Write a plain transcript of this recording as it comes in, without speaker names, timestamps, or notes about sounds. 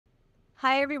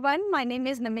Hi everyone, my name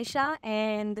is Namisha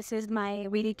and this is my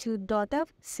very cute daughter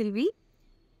Sylvie.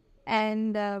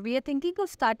 And we are thinking of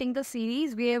starting a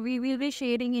series where we will be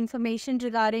sharing information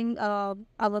regarding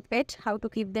our pet, how to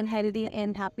keep them healthy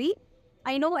and happy.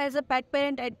 I know as a pet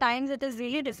parent, at times it is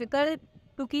really difficult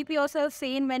to keep yourself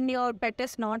sane when your pet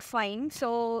is not fine.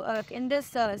 So, in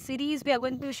this series, we are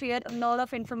going to share a lot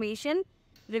of information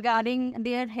regarding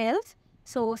their health.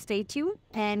 So, stay tuned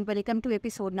and welcome to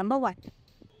episode number 1.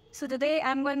 So today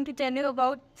I'm going to tell you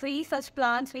about three such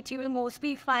plants which you will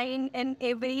mostly find in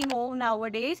every home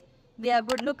nowadays. They are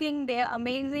good looking, they are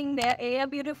amazing, they are air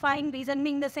beautifying, reason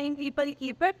being the same people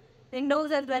keep it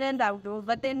indoors as well as outdoors.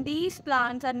 But then these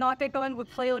plants are not at all good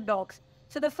for your dogs.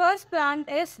 So the first plant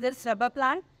is this rubber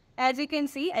plant. As you can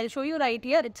see, I'll show you right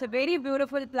here. It's a very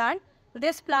beautiful plant.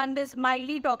 This plant is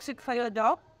mildly toxic for your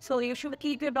dog. So you should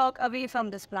keep your dog away from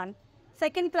this plant.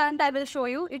 Second plant I will show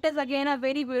you. It is again a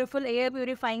very beautiful air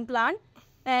purifying plant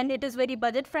and it is very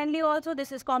budget friendly also.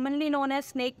 This is commonly known as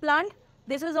snake plant.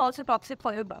 This is also toxic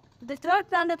for your dog. The third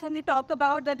plant that when we talk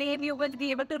about the name you will be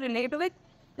able to relate to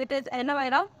it is aloe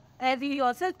vera. As you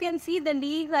yourself can see, the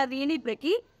leaves are really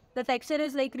pricky. The texture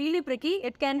is like really pricky.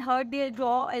 It can hurt their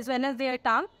jaw as well as their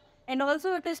tongue. And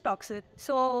also it is toxic.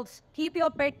 So keep your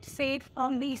pet safe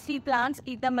from these three plants,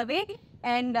 keep them away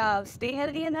and stay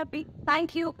healthy and happy.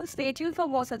 Thank you. Stay tuned for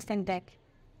more such content.